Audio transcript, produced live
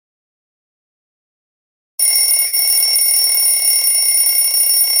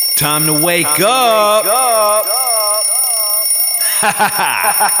Time to wake up.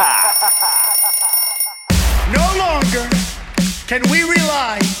 No longer can we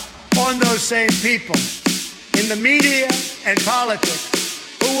rely on those same people in the media and politics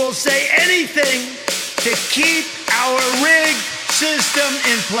who will say anything to keep our rigged system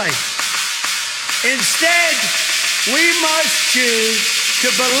in place. Instead, we must choose to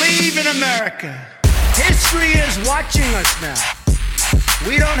believe in America. History is watching us now.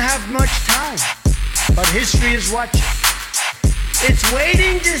 We don't have much time, but history is watching. It's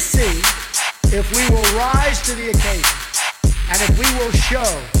waiting to see if we will rise to the occasion and if we will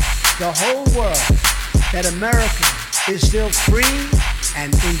show the whole world that America is still free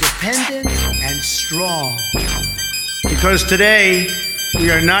and independent and strong. Because today, we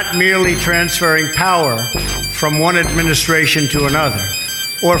are not merely transferring power from one administration to another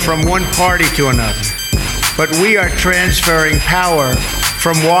or from one party to another, but we are transferring power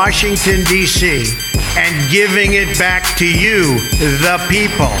from Washington, D.C., and giving it back to you, the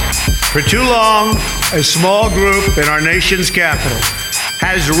people. For too long, a small group in our nation's capital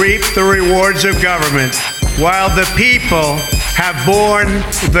has reaped the rewards of government while the people have borne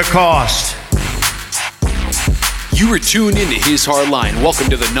the cost. You are tuned into His Hard Line. Welcome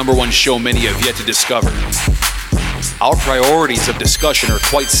to the number one show many have yet to discover. Our priorities of discussion are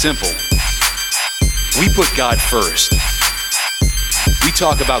quite simple. We put God first. We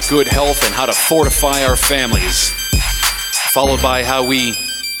talk about good health and how to fortify our families, followed by how we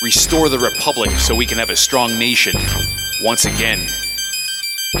restore the republic so we can have a strong nation once again.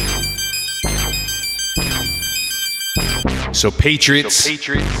 So Patriots,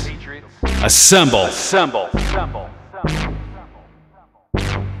 assemble.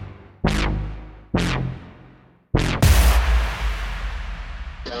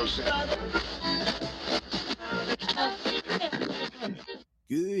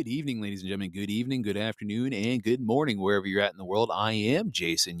 Good evening, ladies and gentlemen. Good evening, good afternoon, and good morning, wherever you're at in the world. I am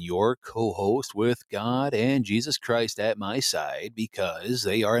Jason, your co-host with God and Jesus Christ at my side, because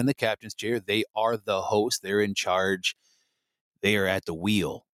they are in the captain's chair. They are the host. They're in charge. They are at the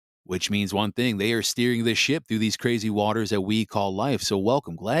wheel, which means one thing. They are steering this ship through these crazy waters that we call life. So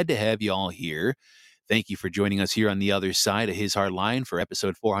welcome. Glad to have you all here. Thank you for joining us here on the other side of His Hard Line for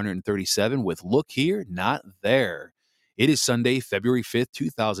episode 437 with Look Here, Not There. It is Sunday, February 5th,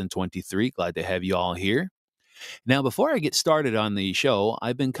 2023. Glad to have you all here. Now, before I get started on the show,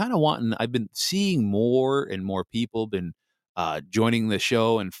 I've been seeing more and more people been joining the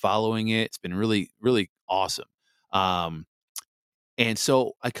show and following it. It's been really, really awesome. And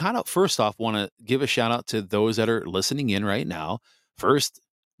so I first off want to give a shout out to those that are listening in right now. First,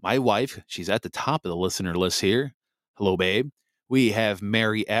 my wife, she's at the top of the listener list here. Hello, babe. We have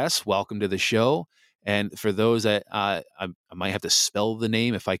Mary S. Welcome to the show. And for those that I might have to spell the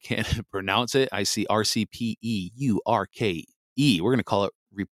name if I can't pronounce it, I see RCPEURKE. We're going to call it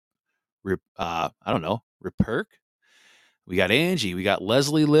Reperk. We got Angie. We got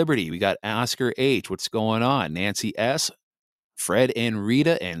Leslie Liberty. We got Oscar H. What's going on? Nancy S. Fred and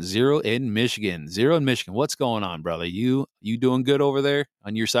Rita, and Zero in Michigan. Zero in Michigan. What's going on, brother? You doing good over there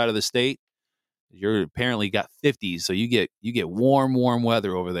on your side of the state? You're apparently got 50s, so you get warm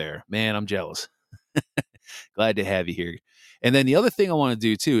weather over there. Man, I'm jealous. Glad to have you here. And then the other thing I want to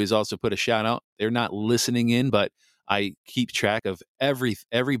do too is also put a shout out. They're not listening in, but I keep track of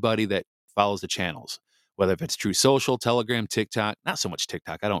everybody that follows the channels, whether if it's True Social, Telegram, TikTok. Not so much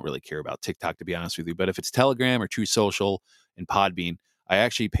TikTok. I don't really care about TikTok, to be honest with you. But if it's Telegram or True Social and Podbean, I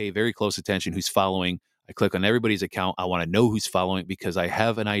actually pay very close attention who's following. I click on everybody's account. I want to know who's following because I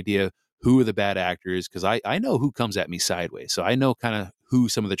have an idea who are the bad actors, because I know who comes at me sideways. So I know kind of who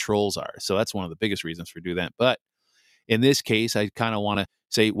some of the trolls are. So that's one of the biggest reasons for doing that. But in this case, I kind of want to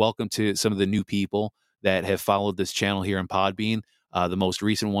say welcome to some of the new people that have followed this channel here on Podbean. The most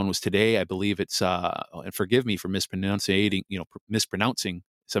recent one was today. I believe it's, and forgive me for mispronouncing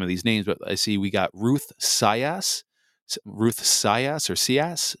some of these names, but I see we got Ruth Sayas.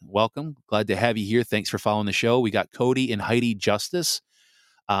 Welcome. Glad to have you here. Thanks for following the show. We got Cody and Heidi Justice.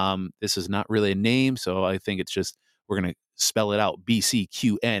 This is not really a name, so I think it's just, we're going to spell it out.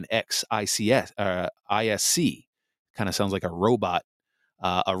 BCQNXISC. Kind of sounds like a robot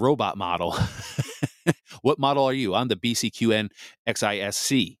model. What model are you? I'm the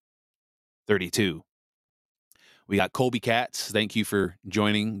BCQNXISC 32. We got Colby Katz. Thank you for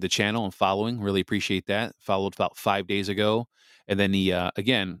joining the channel and following. Really appreciate that. Followed about 5 days ago. And then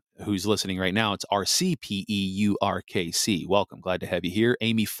again, who's listening right now, it's RCPEURKC. Welcome. Glad to have you here.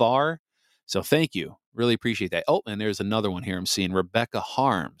 Amy Farr. So thank you. Really appreciate that. Oh, and there's another one here I'm seeing. Rebecca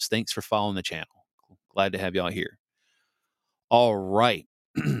Harms. Thanks for following the channel. Glad to have y'all here. All right.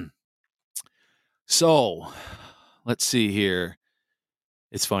 So, let's see here.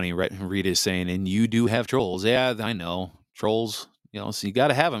 It's funny, right? Rita's saying, and you do have trolls. Yeah, I know. Trolls, so you got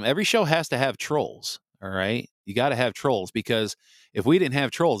to have them. Every show has to have trolls, all right? You got to have trolls because if we didn't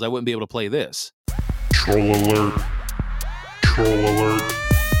have trolls, I wouldn't be able to play this. Troll alert. Troll alert.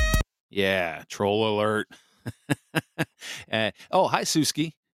 Yeah, troll alert. Hi,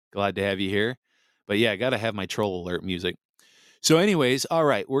 Suski. Glad to have you here. But yeah, I got to have my troll alert music. So anyways, all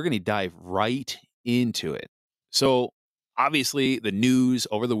right, we're going to dive right into it. So obviously the news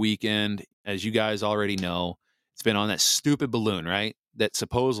over the weekend, as you guys already know, it's been on that stupid balloon, right? That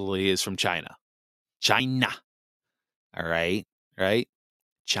supposedly is from China. China. All right. Right?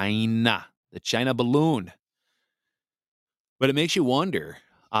 China. The China balloon. But it makes you wonder,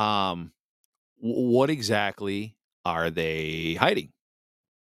 what exactly are they hiding?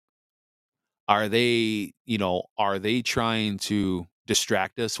 Are they trying to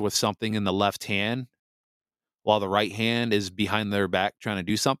distract us with something in the left hand while the right hand is behind their back trying to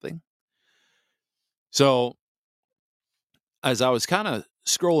do something? So, as I was kind of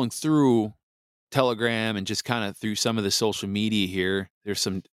scrolling through Telegram and just kind of through some of the social media here, there's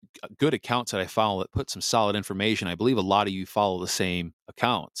some good accounts that I follow that put some solid information. I believe a lot of you follow the same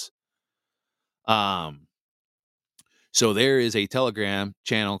accounts. So there is a Telegram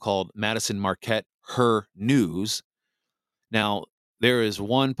channel called Madison Marquette Her News. Now, there is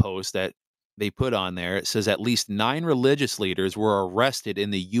one post that they put on there. It says at least 9 religious leaders were arrested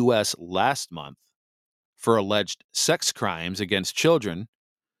in the U.S. last month for alleged sex crimes against children,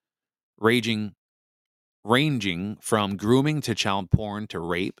 ranging from grooming to child porn to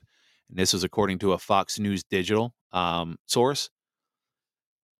rape. And this was according to a Fox News Digital source.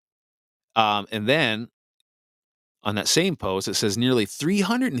 And then on that same post, it says nearly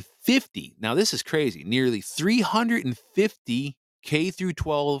 350. Now, this is crazy. Nearly 350 K through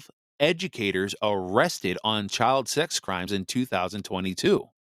 12 educators arrested on child sex crimes in 2022.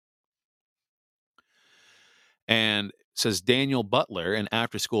 And it says Daniel Butler, an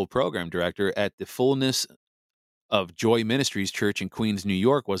after-school program director at the Fullness of Joy Ministries Church in Queens, New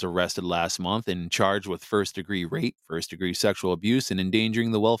York, was arrested last month and charged with first-degree rape, first-degree sexual abuse, and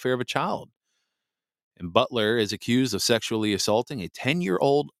endangering the welfare of a child. And Butler is accused of sexually assaulting a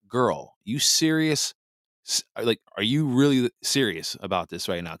 10-year-old girl. You serious? Like, are you really serious about this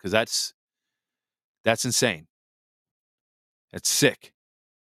right now? Because that's insane. That's sick.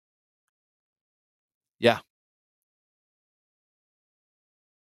 Yeah.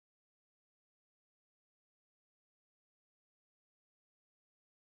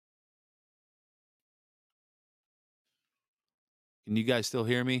 Can you guys still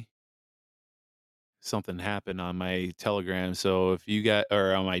hear me? Something happened on my Telegram. So if you got,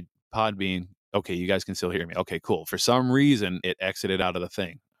 or on my Podbean, okay, you guys can still hear me. Okay, cool. For some reason, it exited out of the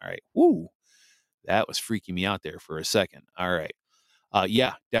thing. All right. Woo. That was freaking me out there for a second. All right.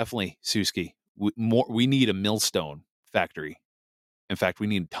 Yeah, definitely, Suski. We need a millstone factory. In fact, we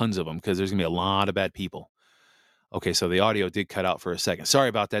need tons of them because there's gonna be a lot of bad people. Okay, so the audio did cut out for a second. Sorry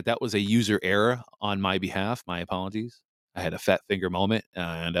about that. That was a user error on my behalf. My apologies. I had a fat finger moment,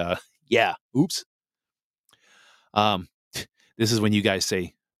 and yeah, oops. Um, this is when you guys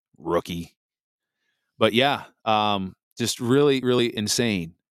say rookie, but yeah, just really, really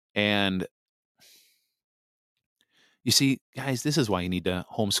insane. And you see, guys, this is why you need to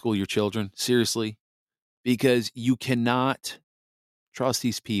homeschool your children seriously, because you cannot trust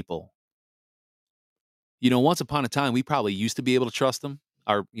these people. Once upon a time, we probably used to be able to trust them,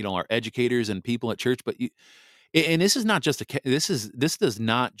 our educators and people at church. But and this is not just this does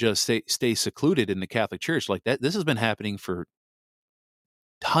not just stay secluded in the Catholic Church like that. This has been happening for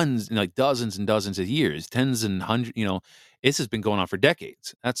tons, like dozens and dozens of years, tens and hundreds. This has been going on for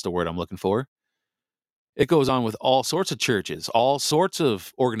decades. That's the word I'm looking for. It goes on with all sorts of churches, all sorts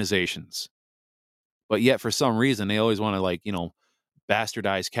of organizations. But yet, for some reason, they always want to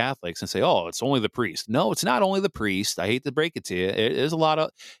bastardize Catholics and say, "Oh, it's only the priest." No, it's not only the priest. I hate to break it to you. There's a lot of.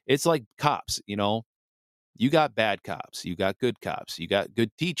 It's like cops. You got bad cops. You got good cops. You got good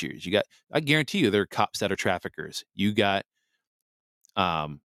teachers. I guarantee you, there are cops that are traffickers. You got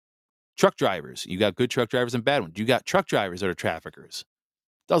truck drivers. You got good truck drivers and bad ones. You got truck drivers that are traffickers.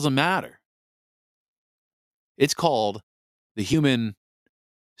 Doesn't matter. It's called the human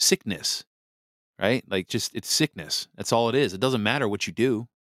sickness, right? Like, just it's sickness. That's all it is. It doesn't matter what you do.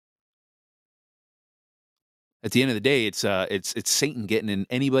 At the end of the day, it's Satan getting in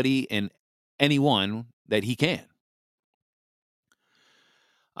anybody and anyone that he can.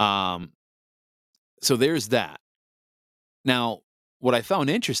 So there's that. Now, what I found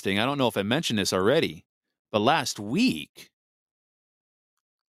interesting, I don't know if I mentioned this already, but last week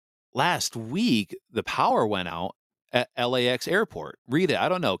last week, the power went out at LAX airport. Rita, I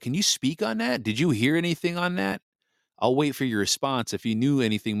don't know. Can you speak on that? Did you hear anything on that? I'll wait for your response if you knew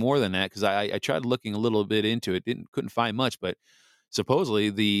anything more than that, because I tried looking a little bit into it, couldn't find much, but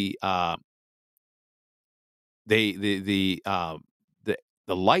supposedly the the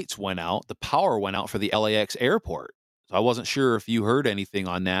lights went out, the power went out for the LAX airport. So I wasn't sure if you heard anything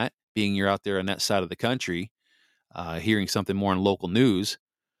on that, being you're out there on that side of the country, hearing something more in local news.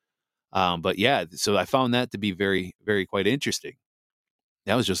 But yeah, so I found that to be very, very quite interesting.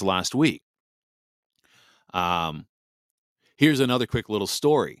 That was just last week. Here's another quick little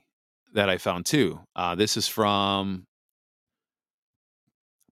story that I found too. This is from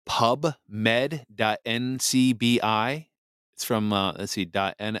pubmed.ncbi. It's from let's see,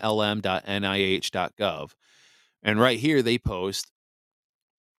 .nlm.nih.gov. And right here they post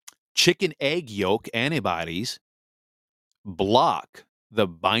chicken egg yolk antibodies block the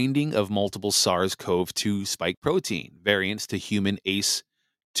binding of multiple SARS-CoV-2 spike protein variants to human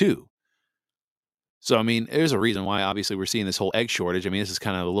ACE2. So, I mean, there's a reason why obviously we're seeing this whole egg shortage. I mean, this is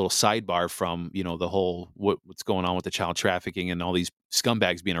kind of a little sidebar from, the whole what's going on with the child trafficking and all these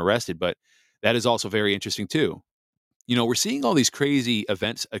scumbags being arrested. But that is also very interesting too. We're seeing all these crazy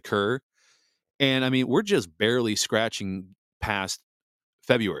events occur. And I mean, we're just barely scratching past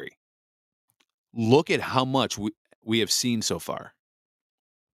February. Look at how much we have seen so far.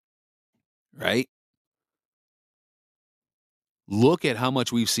 Right? Look at how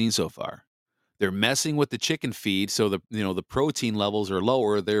much we've seen so far. They're messing with the chicken feed, so the protein levels are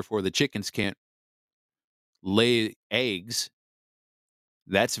lower, therefore the chickens can't lay eggs.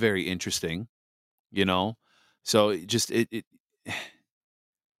 That's very interesting, So eggs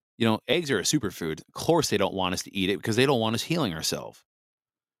are a superfood. Of course they don't want us to eat it because they don't want us healing ourselves.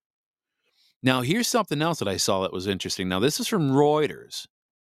 Now, here's something else that I saw that was interesting. Now, this is from Reuters.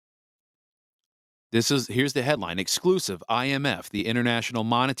 Here's the headline: exclusive IMF, the International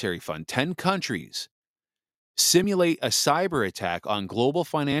Monetary Fund, 10 countries simulate a cyber attack on global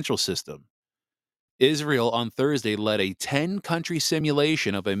financial system. Israel on Thursday led a 10-country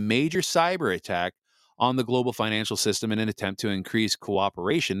simulation of a major cyber attack on the global financial system in an attempt to increase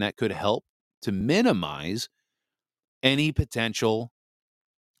cooperation that could help to minimize any potential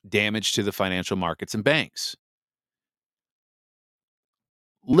damage to the financial markets and banks.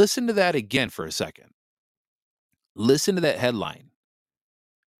 Listen to that again for a second. Listen to that headline.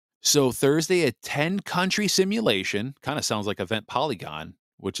 So Thursday, a 10-country simulation, kind of sounds like Event Polygon,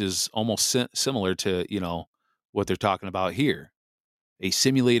 which is almost similar to, what they're talking about here. A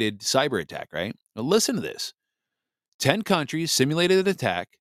simulated cyber attack, right? Now listen to this. 10 countries simulated an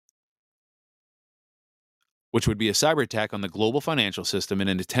attack, which would be a cyber attack on the global financial system in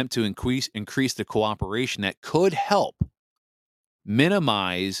an attempt to increase the cooperation that could help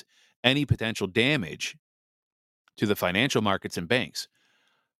minimize any potential damage to the financial markets and banks.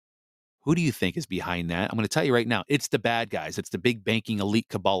 Who do you think is behind that? I'm going to tell you right now, it's the bad guys. It's the big banking elite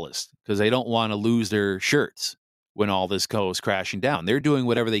Kabbalists, because they don't want to lose their shirts when all this goes crashing down. They're doing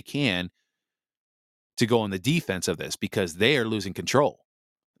whatever they can to go on the defense of this because they are losing control.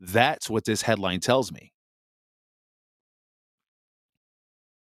 That's what this headline tells me.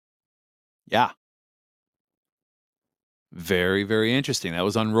 Yeah. Very, very interesting. That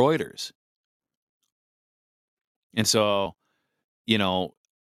was on Reuters. And so,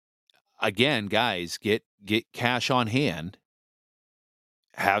 again, guys, get cash on hand.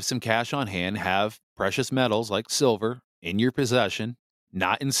 Have some cash on hand. Have precious metals like silver in your possession,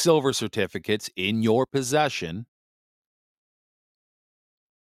 not in silver certificates, in your possession.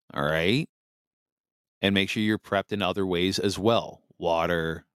 All right. And make sure you're prepped in other ways as well.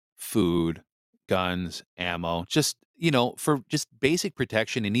 Water, food, guns, ammo, just, for just basic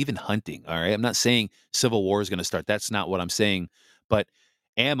protection and even hunting. All right. I'm not saying civil war is going to start. That's not what I'm saying. But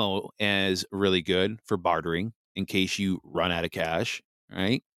ammo is really good for bartering in case you run out of cash.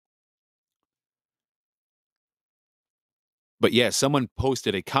 Right. But yeah, someone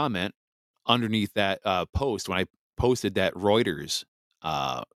posted a comment underneath that post when I posted that Reuters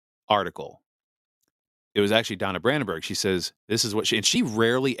article. It was actually Donna Brandenburg. She says, this is what and she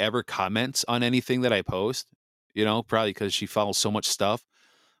rarely ever comments on anything that I post, probably because she follows so much stuff.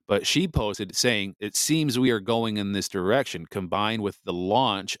 But she posted saying, it seems we are going in this direction, combined with the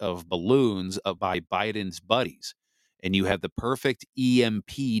launch of balloons by Biden's buddies. And you have the perfect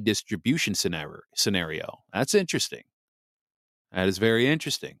EMP distribution scenario. That's interesting. That is very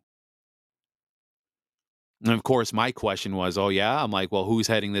interesting. And of course, my question was, oh, yeah? I'm like, well, who's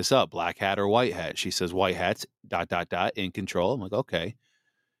heading this up? Black hat or white hat? She says, white hats, ... in control. I'm like, okay.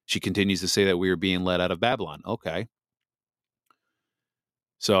 She continues to say that we are being led out of Babylon. Okay.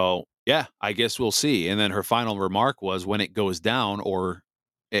 So, yeah, I guess we'll see. And then her final remark was when it goes down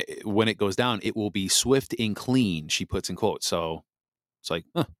it will be swift and clean, she puts in quotes. So it's like,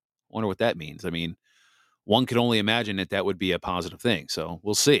 I wonder what that means. I mean, one could only imagine that would be a positive thing. So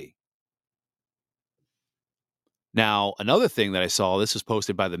we'll see. Now, another thing that I saw, this was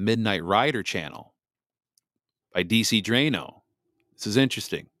posted by the Midnight Rider channel by DC Drano. This is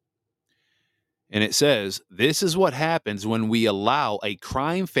interesting. And it says, this is what happens when we allow a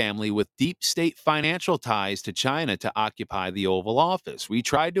crime family with deep state financial ties to China to occupy the Oval Office. We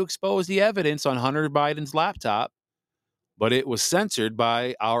tried to expose the evidence on Hunter Biden's laptop, but it was censored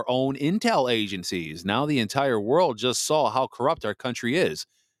by our own intel agencies. Now the entire world just saw how corrupt our country is.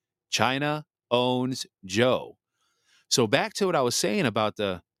 China owns Joe. So back to what I was saying about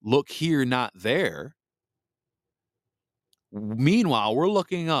the look here, not there. Meanwhile, we're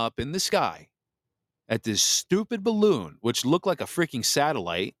looking up in the sky at this stupid balloon, which looked like a freaking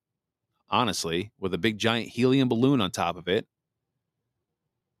satellite, honestly, with a big giant helium balloon on top of it.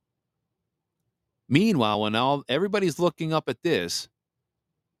 Meanwhile, when everybody's looking up at this,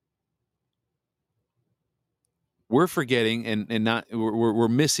 we're forgetting and not we're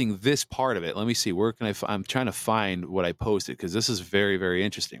missing this part of it. Let me see. Where can I'm trying to find what I posted because this is very, very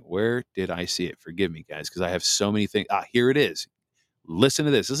interesting. Where did I see it? Forgive me, guys, because I have so many things. Here it is. Listen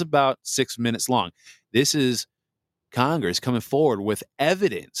to this. This is about 6 minutes long. This is Congress coming forward with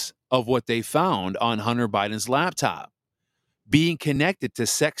evidence of what they found on Hunter Biden's laptop being connected to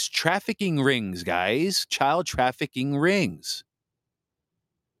sex trafficking rings, guys, child trafficking rings.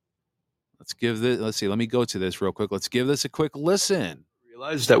 Let's see. Let me go to this real quick. Let's give this a quick listen.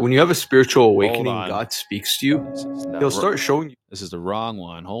 Realize that when you have a spiritual awakening, God speaks to you. He'll start showing you. This is the wrong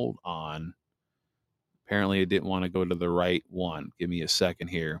one. Hold on. Apparently, I didn't want to go to the right one. Give me a second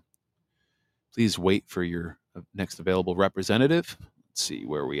here. Please wait for your next available representative. Let's see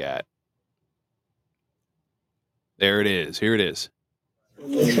where we at. There it is. Here it is.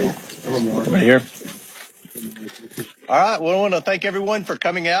 Right here. All right. Well, I want to thank everyone for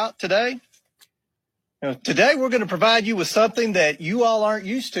coming out today. Today, we're going to provide you with something that you all aren't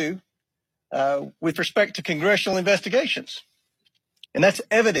used to with respect to congressional investigations, and that's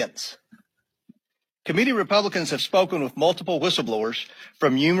evidence. Committee Republicans have spoken with multiple whistleblowers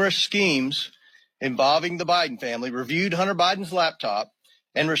from numerous schemes involving the Biden family, reviewed Hunter Biden's laptop,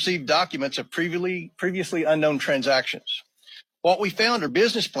 and received documents of previously unknown transactions. What we found are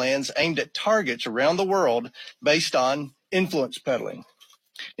business plans aimed at targets around the world based on influence peddling,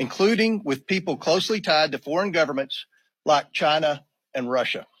 including with people closely tied to foreign governments like China and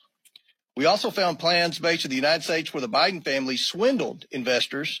Russia. We also found plans based in the United States where the Biden family swindled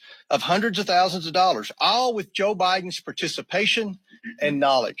investors of hundreds of thousands of dollars, all with Joe Biden's participation and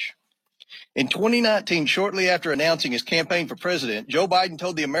knowledge. In 2019, shortly after announcing his campaign for president, Joe Biden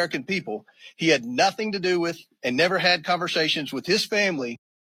told the American people he had nothing to do with and never had conversations with his family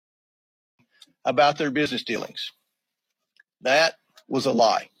about their business dealings. That was a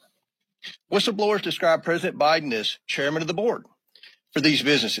lie. Whistleblowers described President Biden as chairman of the board for these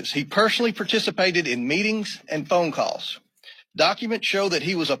businesses. He personally participated in meetings and phone calls. Documents show that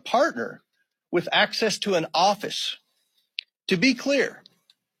he was a partner with access to an office. To be clear,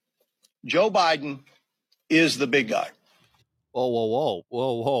 Joe Biden is the big guy.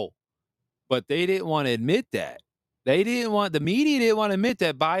 Whoa. But they didn't want to admit that. The media didn't want to admit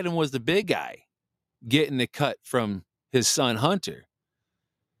that Biden was the big guy getting the cut from his son Hunter.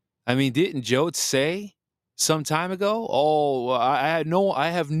 I mean, didn't Joe say some time ago, I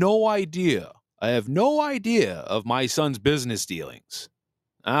have no idea. I have no idea of my son's business dealings.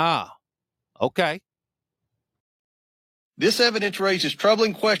 Okay. This evidence raises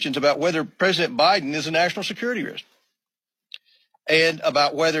troubling questions about whether President Biden is a national security risk and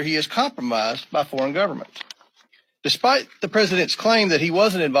about whether he is compromised by foreign governments. Despite the president's claim that he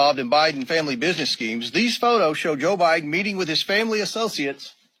wasn't involved in Biden family business schemes, these photos show Joe Biden meeting with his family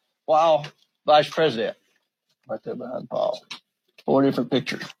associates while vice president. Right there behind Paul. 4 different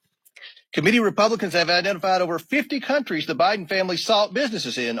pictures. Committee Republicans have identified over 50 countries the Biden family sought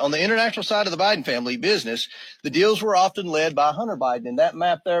businesses in. On the international side of the Biden family business, the deals were often led by Hunter Biden. And that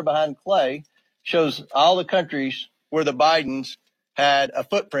map there behind Clay shows all the countries where the Bidens had a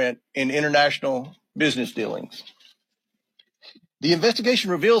footprint in international business dealings. The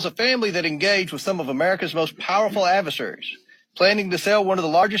investigation reveals a family that engaged with some of America's most powerful adversaries, planning to sell one of the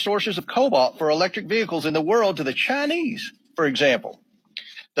largest sources of cobalt for electric vehicles in the world to the Chinese, for example.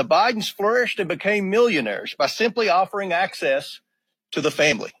 The Bidens flourished and became millionaires by simply offering access to the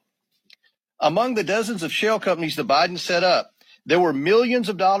family. Among the dozens of shell companies the Bidens set up, there were millions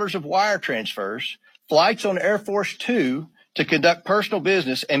of dollars of wire transfers, flights on Air Force Two to conduct personal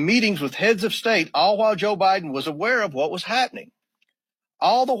business and meetings with heads of state, all while Joe Biden was aware of what was happening.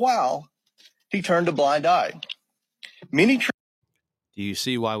 All the while, he turned a blind eye. Do you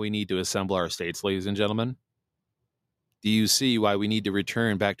see why we need to assemble our states, ladies and gentlemen? Do you see why we need to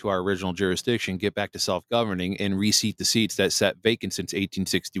return back to our original jurisdiction, get back to self-governing, and reseat the seats that sat vacant since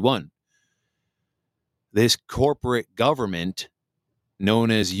 1861? This corporate government,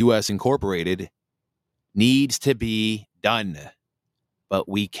 known as U.S. Incorporated, needs to be done. But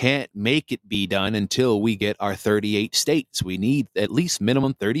we can't make it be done until we get our 38 states. We need at least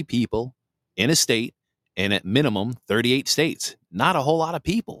minimum 30 people in a state, and at minimum 38 states. Not a whole lot of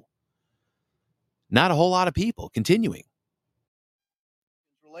people. Not a whole lot of people. Continuing.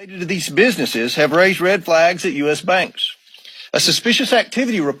 Related to these businesses have raised red flags at U.S. banks. A suspicious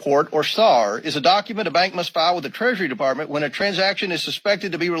activity report, or SAR, is a document a bank must file with the Treasury Department when a transaction is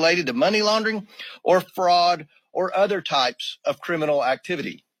suspected to be related to money laundering or fraud or other types of criminal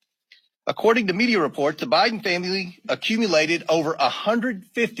activity. According to media reports, the Biden family accumulated over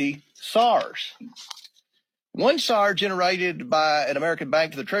 150 SARs. One SAR generated by an American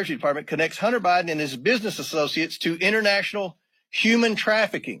bank to the Treasury Department connects Hunter Biden and his business associates to international human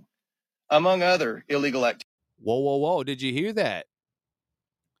trafficking, among other illegal activities. Whoa. Did you hear that?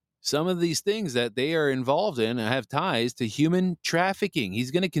 Some of these things that they are involved in have ties to human trafficking.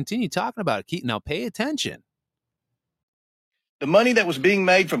 He's going to continue talking about it. Now, pay attention. The money that was being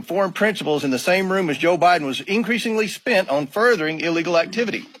made from foreign principals in the same room as Joe Biden was increasingly spent on furthering illegal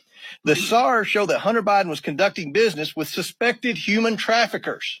activity. The SARs show that Hunter Biden was conducting business with suspected human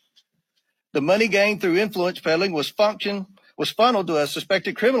traffickers. The money gained through influence peddling was funneled to a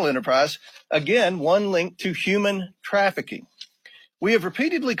suspected criminal enterprise, again, one linked to human trafficking. We have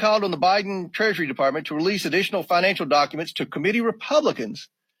repeatedly called on the Biden Treasury Department to release additional financial documents to committee Republicans,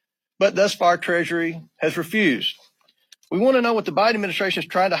 but thus far Treasury has refused. We want to know what the Biden administration is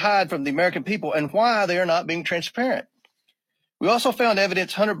trying to hide from the American people and why they are not being transparent. We also found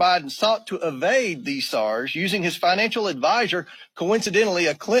evidence Hunter Biden sought to evade these SARs using his financial advisor, coincidentally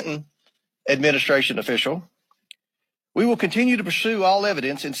a Clinton administration official. We will continue to pursue all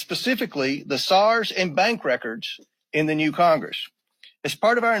evidence, and specifically the SARs and bank records in the new Congress. As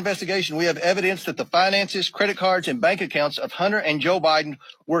part of our investigation, we have evidence that the finances, credit cards, and bank accounts of Hunter and Joe Biden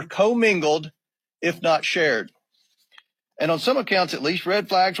were commingled, if not shared. And on some accounts, at least, red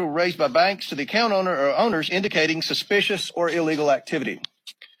flags were raised by banks to the account owner or owners indicating suspicious or illegal activity.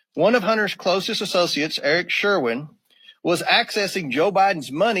 One of Hunter's closest associates, Eric Sherwin, was accessing Joe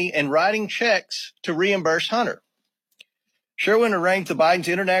Biden's money and writing checks to reimburse Hunter. Sherwin arranged the Biden's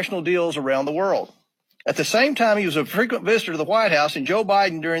international deals around the world. At the same time, he was a frequent visitor to the White House and Joe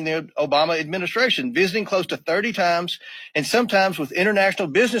Biden during the Obama administration, visiting close to 30 times and sometimes with international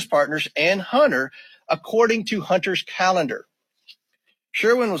business partners and Hunter, according to Hunter's calendar.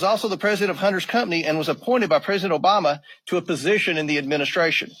 Sherwin was also the president of Hunter's company and was appointed by President Obama to a position in the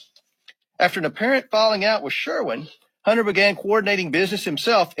administration. After an apparent falling out with Sherwin, Hunter began coordinating business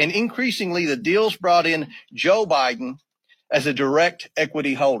himself, and increasingly the deals brought in Joe Biden as a direct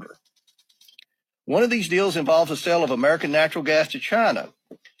equity holder. One of these deals involves the sale of American natural gas to China.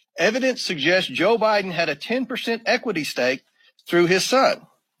 Evidence suggests Joe Biden had a 10% equity stake through his son.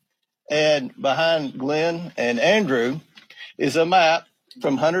 And behind Glenn and Andrew is a map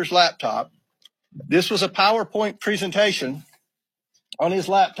from Hunter's laptop. This was a PowerPoint presentation on his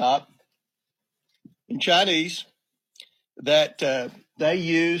laptop in Chinese that they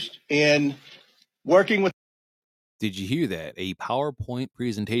used in working with. Did you hear that? A PowerPoint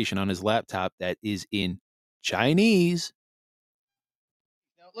presentation on his laptop that is in Chinese.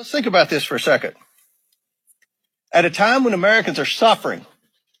 Now, let's think about this for a second. At a time when Americans are suffering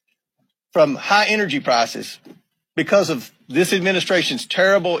from high energy prices because of this administration's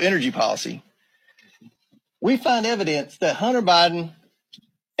terrible energy policy, we find evidence that Hunter Biden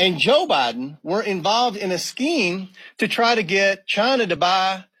and Joe Biden were involved in a scheme to try to get China to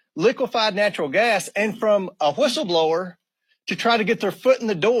buy liquefied natural gas, and from a whistleblower to try to get their foot in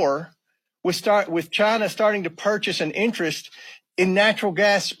the door with China starting to purchase an interest in natural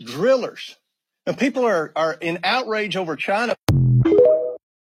gas drillers. And people are in outrage over China.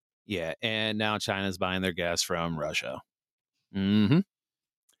 Yeah, and now China's buying their gas from Russia.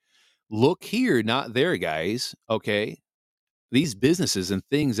 Look here, not there, guys. Okay. These businesses and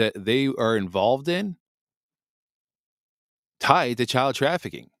things that they are involved in tied to child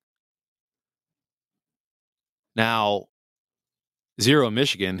trafficking. Now, Zero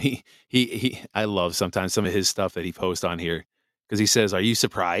Michigan, he I love sometimes some of his stuff that he posts on here because he says, "Are you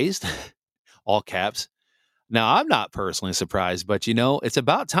surprised?" All caps. Now, I'm not personally surprised, but it's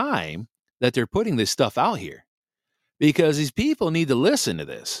about time that they're putting this stuff out here because these people need to listen to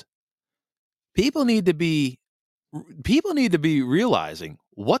this. People need to be realizing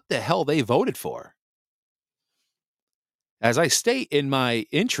what the hell they voted for. As I state in my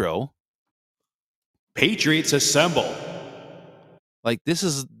intro, Patriots assemble. like, this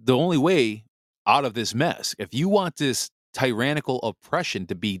is the only way out of this mess. If you want this tyrannical oppression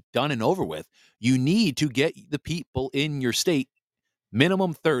to be done and over with, you need to get the people in your state,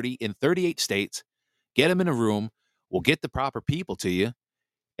 minimum 30 in 38 states, get them in a room, we'll get the proper people to you,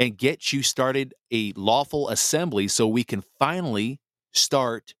 and get you started a lawful assembly so we can finally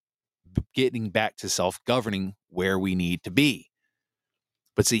start getting back to self-governing where we need to be.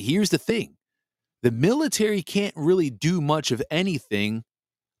 But see, here's the thing. The military can't really do much of anything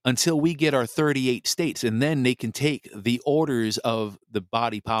until we get our 38 states, and then they can take the orders of the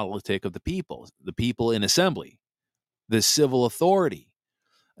body politic of the people in assembly, the civil authority.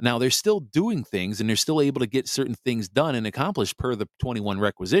 Now, they're still doing things, and they're still able to get certain things done and accomplished per the 21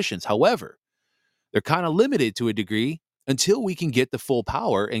 requisitions. However, they're kind of limited to a degree until we can get the full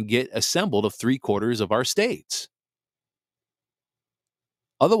power and get assembled of 3/4 of our states.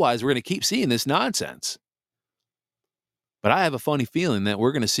 Otherwise, we're going to keep seeing this nonsense. But I have a funny feeling that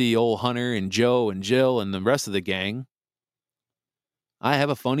we're going to see old Hunter and Joe and Jill and the rest of the gang. I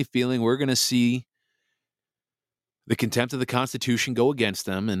have a funny feeling we're going to see the contempt of the Constitution go against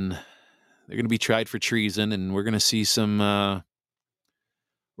them, and they're going to be tried for treason, and we're going to see some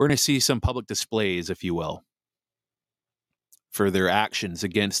public displays, if you will, for their actions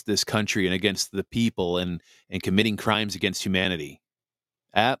against this country and against the people and committing crimes against humanity.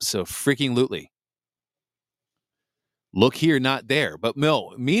 Abso-freaking-lutely. Look here, not there. But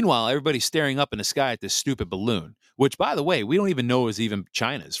no, meanwhile, everybody's staring up in the sky at this stupid balloon, which, by the way, we don't even know is even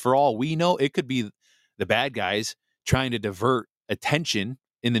China's. For all we know, it could be the bad guys trying to divert attention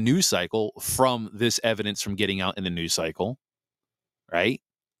in the news cycle from this evidence from getting out in the news cycle, right?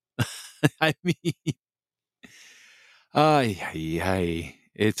 I mean,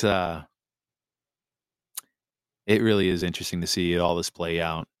 it's it really is interesting to see all this play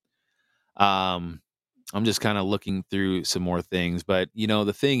out. I'm just kind of looking through some more things, but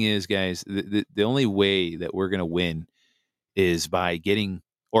the thing is, guys, the only way that we're going to win is by getting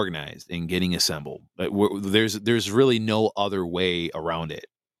organized and getting assembled. But there's really no other way around it.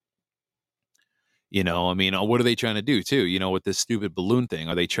 I mean, what are they trying to do too? With this stupid balloon thing,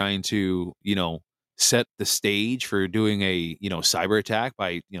 are they trying to, set the stage for doing a, cyber attack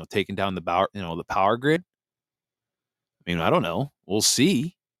by, taking down the power grid? I mean, I don't know. We'll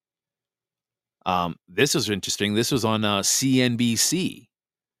see. This was interesting. This was on CNBC.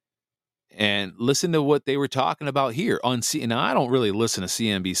 And listen to what they were talking about here on Now, I don't really listen to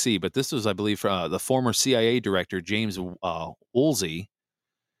CNBC, but this was, I believe, the former CIA director, James Woolsey,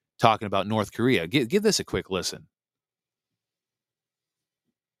 talking about North Korea. Give this a quick listen.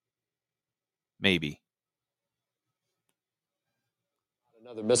 Maybe.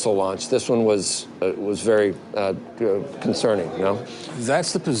 Another missile launch. This one was very concerning,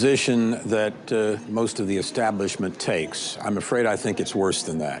 That's the position that most of the establishment takes. I'm afraid I think it's worse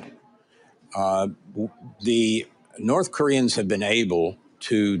than that. The North Koreans have been able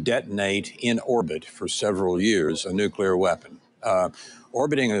to detonate in orbit for several years a nuclear weapon.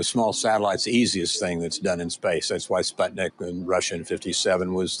 Orbiting a small satellite's the easiest thing that's done in space. That's why Sputnik in Russia in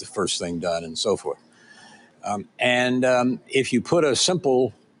 1957 was the first thing done and so forth. If you put a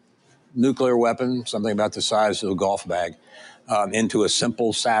simple nuclear weapon, something about the size of a golf bag, into a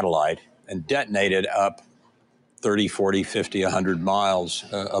simple satellite and detonate it up 30, 40, 50, 100 miles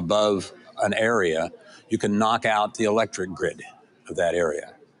above an area, you can knock out the electric grid of that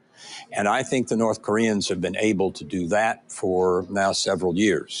area. And I think the North Koreans have been able to do that for now several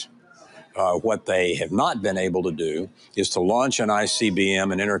years. What they have not been able to do is to launch an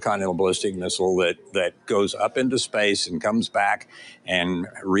ICBM, an intercontinental ballistic missile that goes up into space and comes back and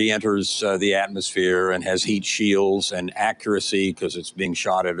re-enters the atmosphere and has heat shields and accuracy because it's being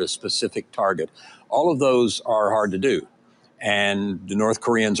shot at a specific target. All of those are hard to do. And the North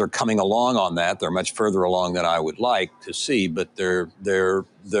Koreans are coming along on that. They're much further along than I would like to see, but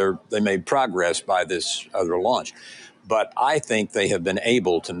they made progress by this other launch. But I think they have been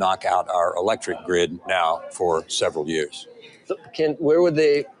able to knock out our electric grid now for several years. So where would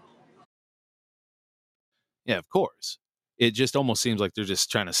they? Yeah, of course. It just almost seems like they're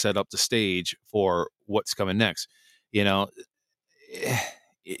just trying to set up the stage for what's coming next. Here's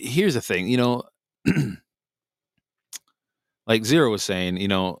the thing, like Zero was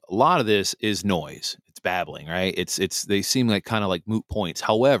saying, a lot of this is noise. It's babbling, right? They seem like kind of like moot points.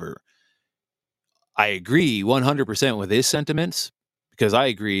 However, I agree 100% with his sentiments because I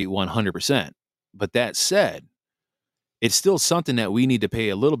agree 100%. But that said, it's still something that we need to pay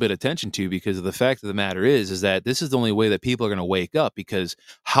a little bit of attention to, because of the fact of the matter is that this is the only way that people are going to wake up. Because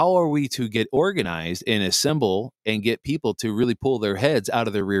how are we to get organized and assemble and get people to really pull their heads out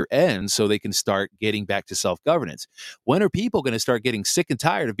of their rear ends so they can start getting back to self-governance? When are people going to start getting sick and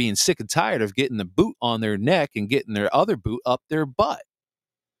tired of being sick and tired of getting the boot on their neck and getting their other boot up their butt?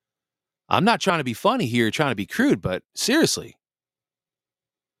 I'm not trying to be funny here, trying to be crude, but seriously.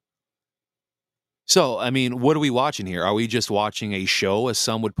 So, I mean, what are we watching here? Are we just watching a show, as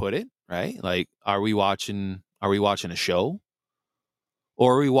some would put it, right? Like, are we watching a show?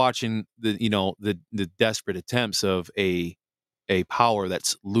 Or are we watching the desperate attempts of a power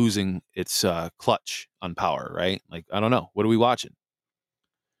that's losing its clutch on power, right? Like, I don't know. What are we watching?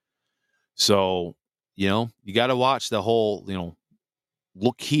 So, you got to watch the whole,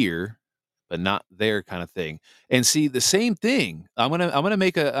 look here but not there kind of thing. And see, the same thing. I'm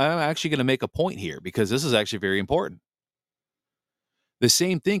actually gonna make a point here, because this is actually very important. The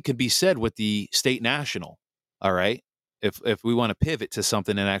same thing could be said with the state national. All right. If we want to pivot to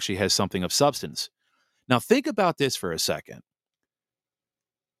something that actually has something of substance. Now think about this for a second.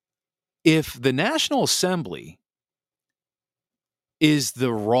 If the National Assembly is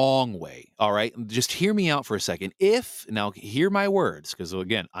the wrong way, all right, just hear me out for a second. Now hear my words, because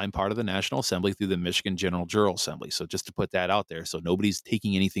again, I'm part of the National Assembly through the Michigan General Jural Assembly. So just to put that out there, so nobody's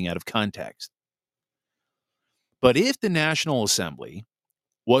taking anything out of context. But if the National Assembly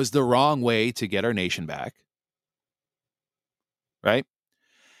was the wrong way to get our nation back, right?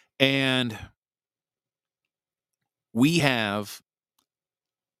 And we have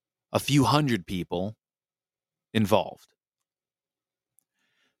a few hundred people involved.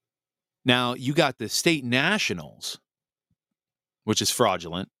 Now, you got the state nationals, which is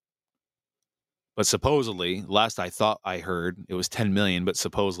fraudulent. But supposedly, last I thought I heard, it was 10 million, but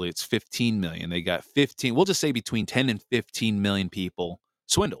supposedly it's 15 million. They got 15, we'll just say between 10 and 15 million people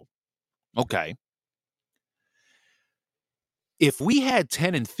swindled. Okay. If we had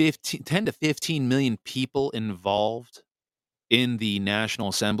 10 to 15 million people involved in the National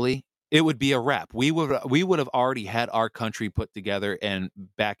Assembly, it would be a wrap. We would have already had our country put together and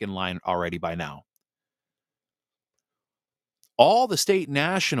back in line already by now. All the state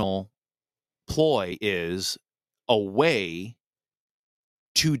national ploy is a way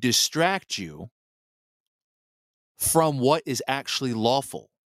to distract you from what is actually lawful.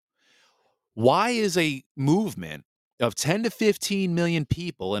 Why is a movement of 10 to 15 million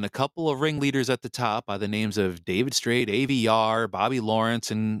people and a couple of ringleaders at the top by the names of David Strait, AVR, Bobby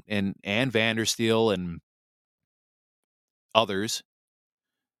Lawrence, and Ann Vandersteel and others,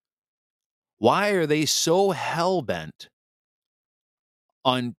 why are they so hell-bent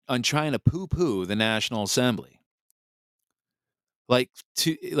on trying to poo-poo the National Assembly?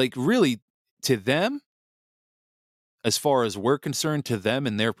 Really, to them, as far as we're concerned, to them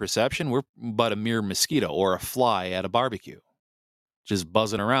and their perception, we're but a mere mosquito or a fly at a barbecue, just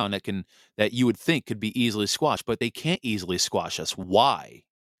buzzing around that you would think could be easily squashed, but they can't easily squash us. Why?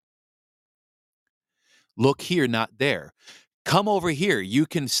 Look here, not there. Come over here. You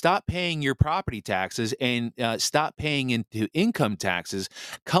can stop paying your property taxes and stop paying into income taxes.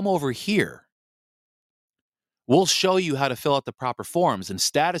 Come over here. We'll show you how to fill out the proper forms and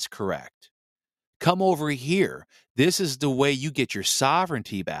status correct. Come over here. This is the way you get your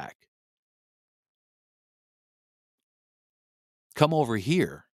sovereignty back. Come over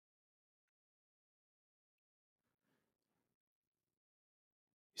here.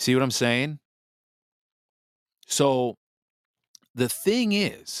 See what I'm saying? So the thing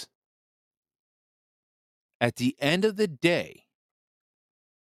is, at the end of the day,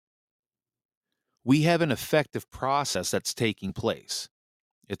 we have an effective process that's taking place.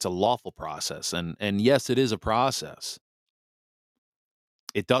 It's a lawful process. And yes, it is a process.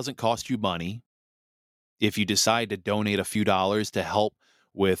 It doesn't cost you money. If you decide to donate a few dollars to help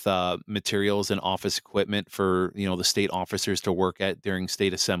with materials and office equipment for, the state officers to work at during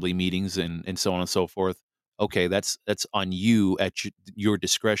state assembly meetings and so on and so forth, okay, that's on you at your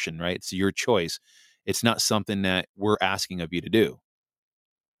discretion, right? It's your choice. It's not something that we're asking of you to do,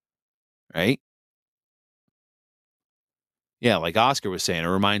 right? Yeah, like Oscar was saying, it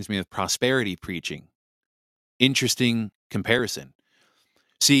reminds me of prosperity preaching. Interesting comparison.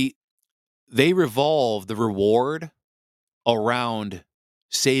 See, they revolve the reward around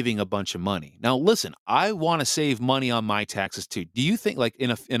saving a bunch of money. Now, listen, I want to save money on my taxes too. Do you think, like,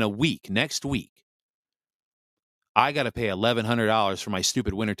 in a week, next week, I got to pay $1,100 for my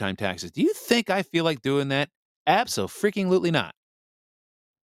stupid wintertime taxes? Do you think I feel like doing that? Abso-freaking-lutely not.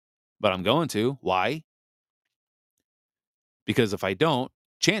 But I'm going to. Why? Because if I don't,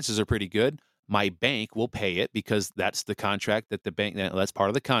 chances are pretty good my bank will pay it because that's the contract that that's part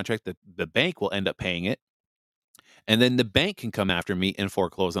of the contract that the bank will end up paying it. And then the bank can come after me and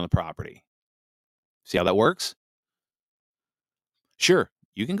foreclose on the property. See how that works? Sure,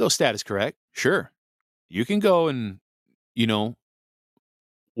 you can go status correct. Sure, you can go and,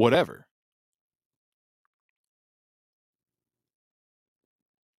 whatever.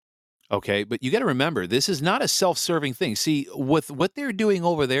 Okay, but you got to remember, this is not a self-serving thing. See, what they're doing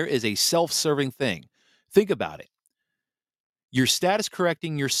over there is a self-serving thing. Think about it. You're status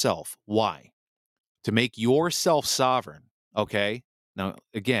correcting yourself. Why? To make yourself sovereign. Okay. Now,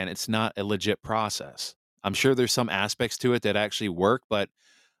 again, it's not a legit process. I'm sure there's some aspects to it that actually work, but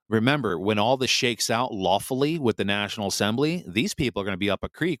remember, when all this shakes out lawfully with the National Assembly, these people are going to be up a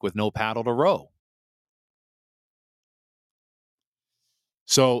creek with no paddle to row.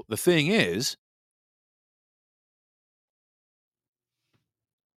 So the thing is,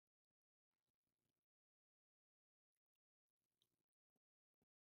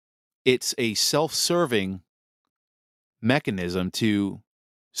 it's a self-serving mechanism to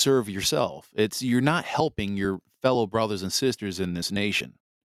serve yourself. You're not helping your fellow brothers and sisters in this nation.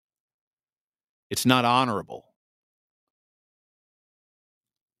 It's not honorable.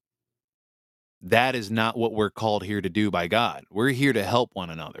 That is not what we're called here to do by God. We're here to help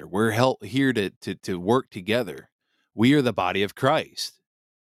one another. We're here to work together. We are the body of Christ.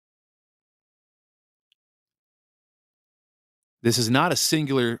 This is not a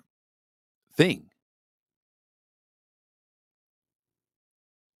singular thing.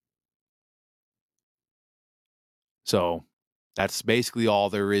 So that's basically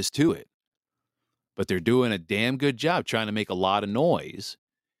all there is to it. But they're doing a damn good job trying to make a lot of noise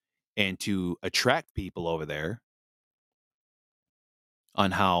and to attract people over there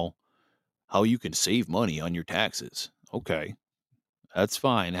on how you can save money on your taxes. Okay, that's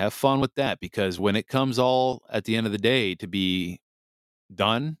fine. Have fun with that, because when it comes all at the end of the day to be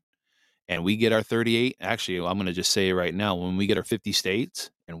done and we get our 38, actually, I'm going to just say it right now, when we get our 50 states,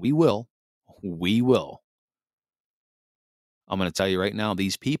 and we will, I'm going to tell you right now,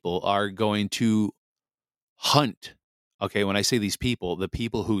 these people are going to hunt. Okay, when I say these people, the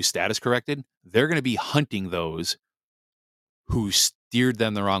people who status corrected, they're going to be hunting those who steered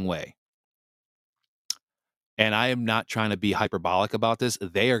them the wrong way. And I am not trying to be hyperbolic about this.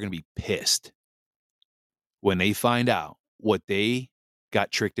 They are going to be pissed when they find out what they got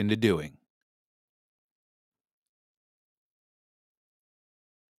tricked into doing.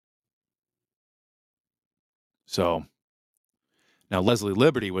 So now Leslie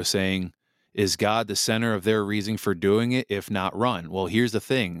Liberty was saying, is God the center of their reason for doing it, if not run? Well, here's the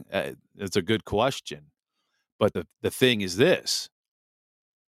thing. It's a good question. But the thing is this.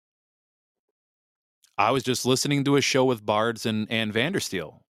 I was just listening to a show with Bards and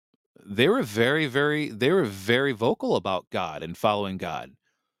Vandersteel. They were very vocal about God and following God.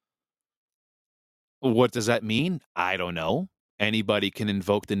 What does that mean? I don't know. Anybody can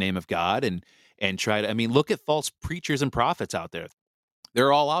invoke the name of God and try to, look at false preachers and prophets out there.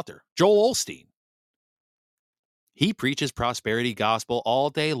 They're all out there. Joel Osteen. He preaches prosperity gospel all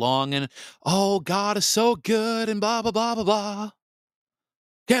day long and, oh, God is so good and blah, blah, blah, blah, blah.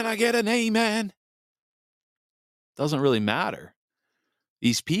 Can I get an amen? Doesn't really matter.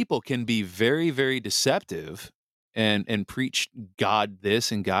 These people can be very, very deceptive and preach God this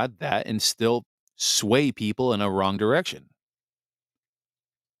and God that and still sway people in a wrong direction.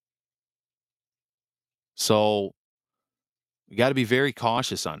 So we got to be very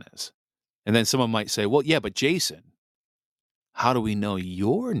cautious on this. And then someone might say, well, yeah, but Jason, how do we know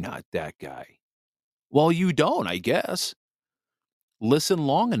you're not that guy? Well, you don't, I guess. Listen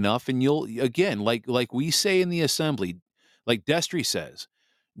long enough and you'll, again, like we say in the assembly, like Destry says,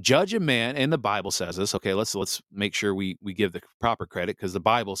 judge a man, and the Bible says this. Okay, let's make sure we give the proper credit, because the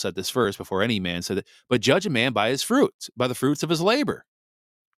Bible said this first before any man said it. But judge a man by his fruits, by the fruits of his labor.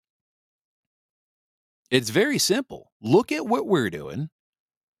 It's very simple. Look at what we're doing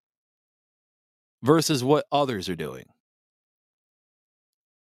versus what others are doing.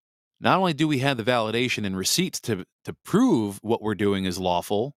 Not only do we have the validation and receipts to prove what we're doing is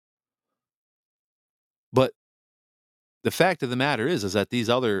lawful, but the fact of the matter is that these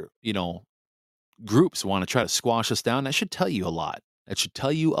other, groups want to try to squash us down. That should tell you a lot. That should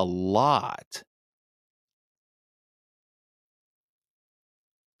tell you a lot.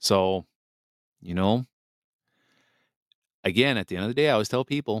 So, again, at the end of the day, I always tell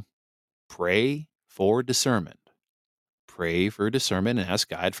people, pray for discernment. Pray for discernment and ask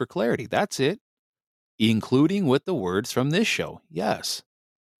God for clarity. That's it. Including with the words from this show. Yes.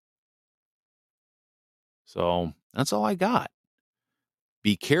 So that's all I got.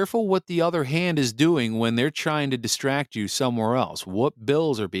 Be careful what the other hand is doing when they're trying to distract you somewhere else. What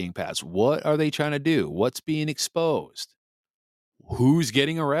bills are being passed? What are they trying to do? What's being exposed? Who's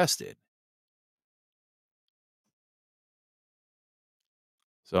getting arrested?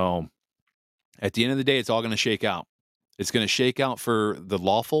 So at the end of the day, it's all going to shake out. It's going to shake out for the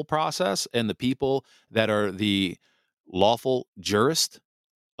lawful process and the people that are the lawful jurist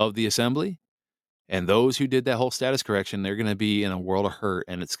of the assembly. And those who did that whole status correction, they're going to be in a world of hurt,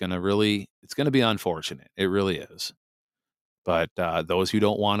 and it's going to be unfortunate. It really is. But those who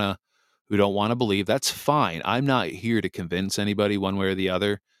don't want to believe, that's fine. I'm not here to convince anybody one way or the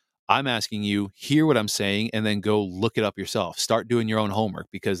other. I'm asking you, hear what I'm saying, and then go look it up yourself. Start doing your own homework,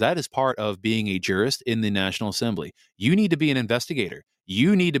 because that is part of being a jurist in the National Assembly. You need to be an investigator.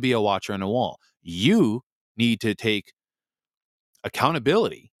 You need to be a watcher on the wall. You need to take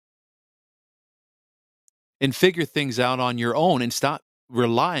accountability and figure things out on your own and stop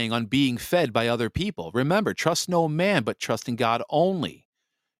relying on being fed by other people. Remember, trust no man, but trust in God only.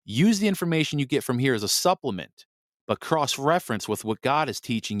 Use the information you get from here as a supplement, but cross-reference with what God is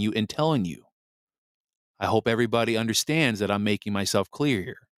teaching you and telling you. I hope everybody understands that I'm making myself clear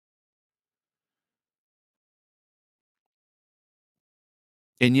here.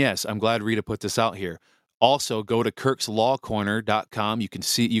 And yes, I'm glad Rita put this out here. Also, go to kirkslawcorner.com. You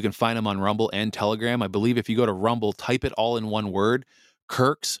can find them on Rumble and Telegram. I believe if you go to Rumble, type it all in one word,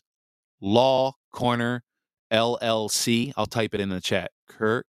 Kirk's Law Corner LLC. I'll type it in the chat.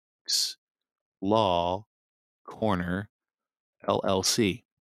 Kirk's Law Corner LLC.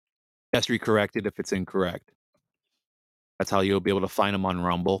 Just recorrect it if it's incorrect. That's how you'll be able to find him on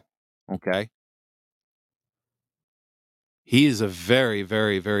Rumble. Okay. He is a very,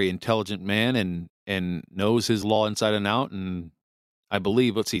 very, very intelligent man and knows his law inside and out. And I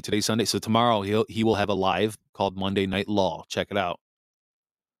believe, let's see, today's Sunday. So tomorrow he will have a live called Monday Night Law. Check it out.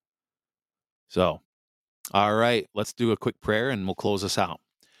 So, all right, let's do a quick prayer and we'll close us out.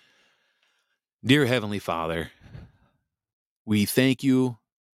 Dear Heavenly Father, we thank you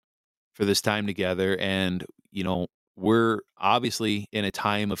for this time together. And, we're obviously in a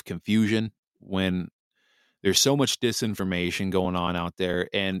time of confusion when there's so much disinformation going on out there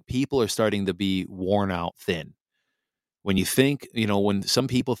and people are starting to be worn out thin. When you think, when some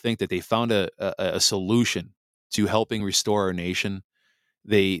people think that they found a solution to helping restore our nation,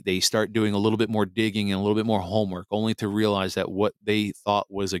 they start doing a little bit more digging and a little bit more homework, only to realize that what they thought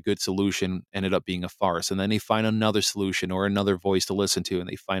was a good solution ended up being a farce. And then they find another solution or another voice to listen to, and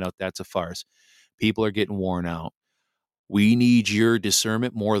they find out that's a farce. People are getting worn out. We need your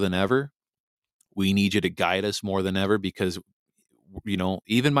discernment more than ever. We need you to guide us more than ever, because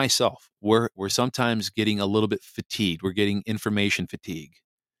even myself, we're sometimes getting a little bit fatigued. We're getting information fatigue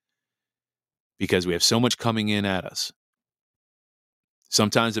because we have so much coming in at us.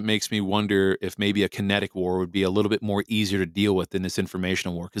 Sometimes it makes me wonder if maybe a kinetic war would be a little bit more easier to deal with than this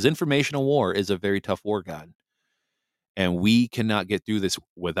informational war, because informational war is a very tough war, God. And we cannot get through this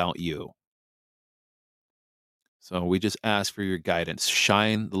without you. So we just ask for your guidance.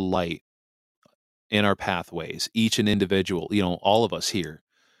 Shine the light in our pathways, each and individual, all of us here,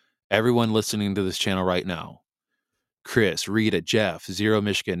 everyone listening to this channel right now. Chris, Rita, Jeff, Zero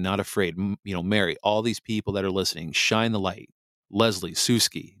Michigan, Not Afraid, Mary, all these people that are listening, shine the light. Leslie,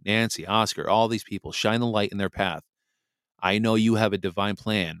 Suski, Nancy, Oscar, all these people, shine the light in their path. I know you have a divine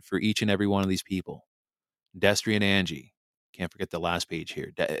plan for each and every one of these people. Destry and Angie, can't forget the last page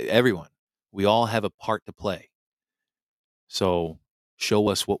here. Everyone, we all have a part to play. So show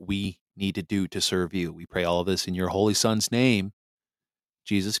us what we need to do to serve you. We pray all of this in your holy Son's name,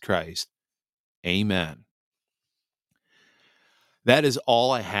 Jesus Christ. Amen. That is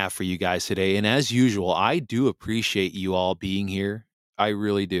all I have for you guys today. And as usual, I do appreciate you all being here. I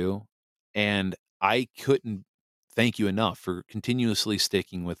really do. And I couldn't thank you enough for continuously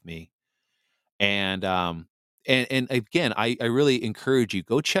sticking with me. And again, I really encourage you,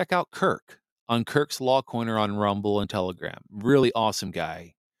 go check out Kirk on Kirk's Law Corner on Rumble and Telegram. Really awesome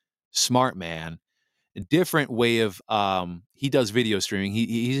guy. Smart man. A different way of he does video streaming.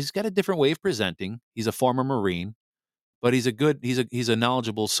 He's got a different way of presenting. He's a former Marine. But he's a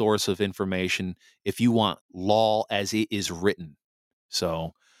knowledgeable source of information if you want law as it is written.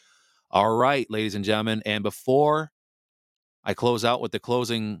 So, all right, ladies and gentlemen, and before I close out with the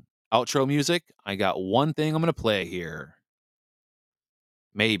closing outro music, I got one thing I'm going to play here.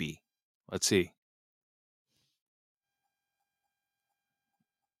 Maybe. Let's see.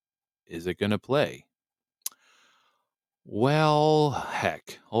 Is it going to play? Well,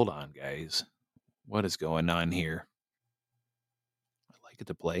 heck. Hold on, guys. What is going on here? I'd like it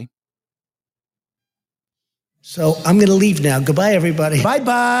to play. So I'm going to leave now. Goodbye, everybody.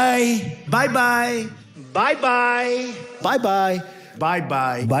 Bye-bye. Bye-bye. Bye-bye. Bye-bye. Bye-bye.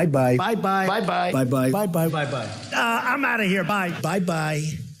 Bye-bye. Bye-bye. Bye-bye. Bye-bye. Bye-bye. Bye-bye. I'm out of here. Bye. Bye-bye.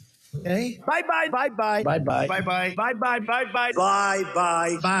 Okay? Bye-bye. Bye-bye. Bye-bye. Bye-bye. Bye-bye. Bye-bye.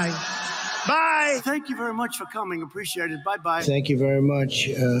 Bye-bye. Bye. Bye. Thank you very much for coming. Appreciate it. Bye-bye. Thank you very much.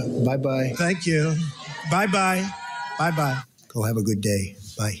 Bye-bye. Thank you. Bye-bye. Bye-bye. Go have a good day.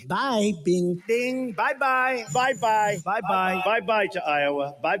 Bye. Bye. Bing. Ding. Bye-bye. Bye-bye. Bye-bye. Bye-bye to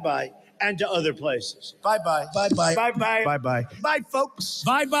Iowa. Bye-bye. And to other places. Bye-bye. Bye-bye. Bye-bye. Bye-bye. Bye, folks.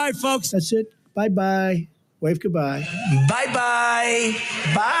 Bye-bye, folks. That's it. Bye-bye. Wave goodbye. Bye-bye.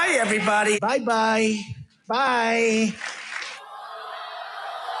 Bye, everybody. Bye-bye. Bye.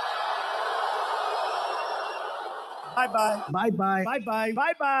 Bye-bye. Bye-bye. Bye-bye. Bye-bye.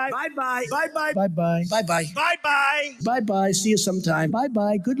 Bye-bye. Bye-bye. Bye-bye. Bye-bye. Bye-bye. Bye-bye. See you sometime.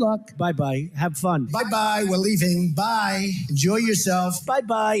 Bye-bye. Good luck. Bye-bye. Have fun. Bye-bye. We're leaving. Bye. Enjoy yourself.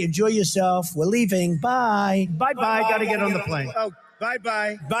 Bye-bye. Enjoy yourself. We're leaving. Bye. Bye-bye. Gotta get on the plane. Oh,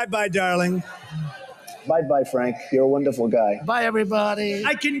 bye-bye. Bye-bye, darling. Bye-bye, Frank. You're a wonderful guy. Bye, everybody.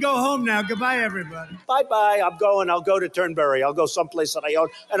 I can go home now. Goodbye, everybody. Bye-bye. I'm going. I'll go to Turnberry. I'll go someplace that I own,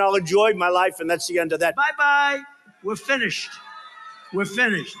 and I'll enjoy my life, and that's the end of that. Bye-bye. We're finished. We're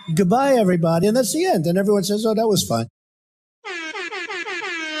finished. Goodbye, everybody. And that's the end. And everyone says, oh, that was fun.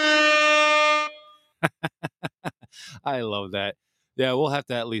 I love that. Yeah, we'll have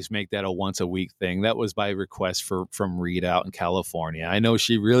to at least make that a once a week thing. That was by request from Reed out in California. I know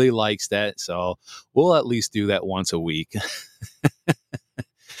she really likes that, so we'll at least do that once a week.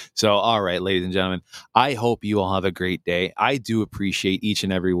 So, all right, ladies and gentlemen, I hope you all have a great day. I do appreciate each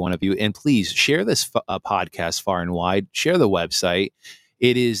and every one of you. And please share this podcast far and wide. Share the website.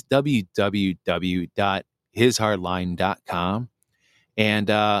 It is www.hishardline.com. And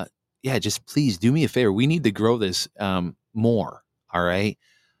yeah, just please do me a favor. We need to grow this more. All right.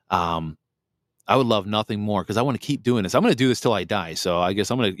 I would love nothing more because I want to keep doing this. I'm going to do this till I die. So I guess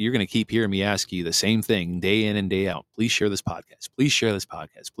you're going to keep hearing me ask you the same thing day in and day out. Please share this podcast. Please share this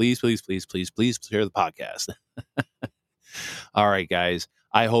podcast. Please, please, please, please, please share the podcast. All right, guys.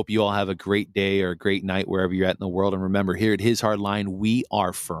 I hope you all have a great day or a great night wherever you're at in the world. And remember, here at His Hard Line, we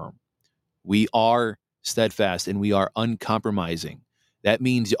are firm. We are steadfast and we are uncompromising. That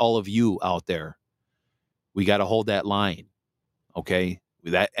means all of you out there, we got to hold that line. Okay.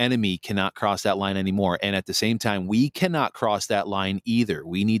 That enemy cannot cross that line anymore. And at the same time, we cannot cross that line either.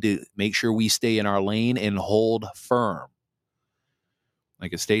 We need to make sure we stay in our lane and hold firm.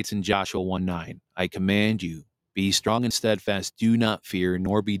 Like it states in Joshua 1:9, I command you, be strong and steadfast. Do not fear,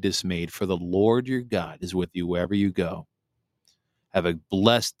 nor be dismayed, for the Lord your God is with you wherever you go. Have a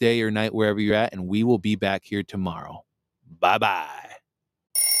blessed day or night wherever you're at, and we will be back here tomorrow. Bye-bye.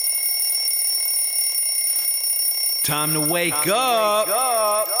 Time to wake up.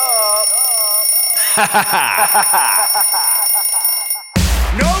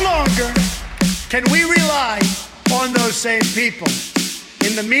 No longer can we rely on those same people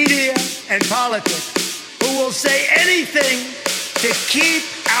in the media and politics who will say anything to keep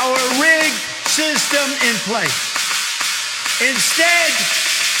our rigged system in place. Instead,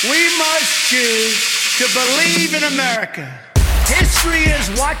 we must choose to believe in America. History is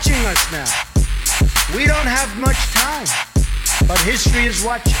watching us now. We don't have much time, but history is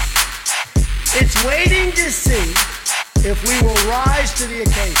watching. It's waiting to see if we will rise to the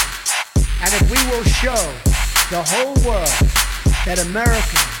occasion and if we will show the whole world that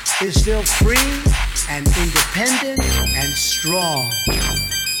America is still free and independent and strong.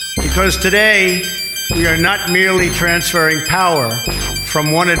 Because today, we are not merely transferring power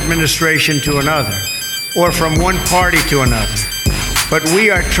from one administration to another or from one party to another, but we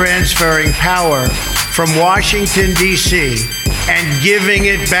are transferring power from Washington, D.C., and giving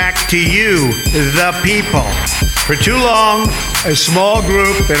it back to you, the people. For too long, a small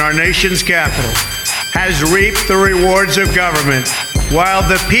group in our nation's capital has reaped the rewards of government, while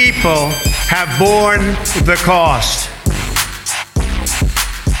the people have borne the cost.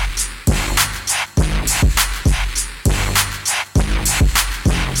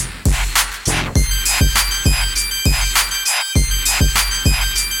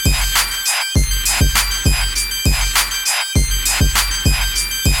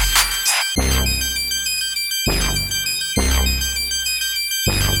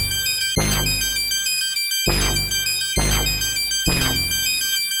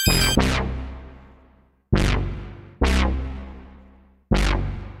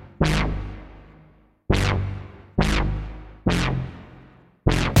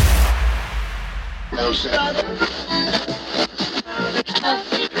 No, sir.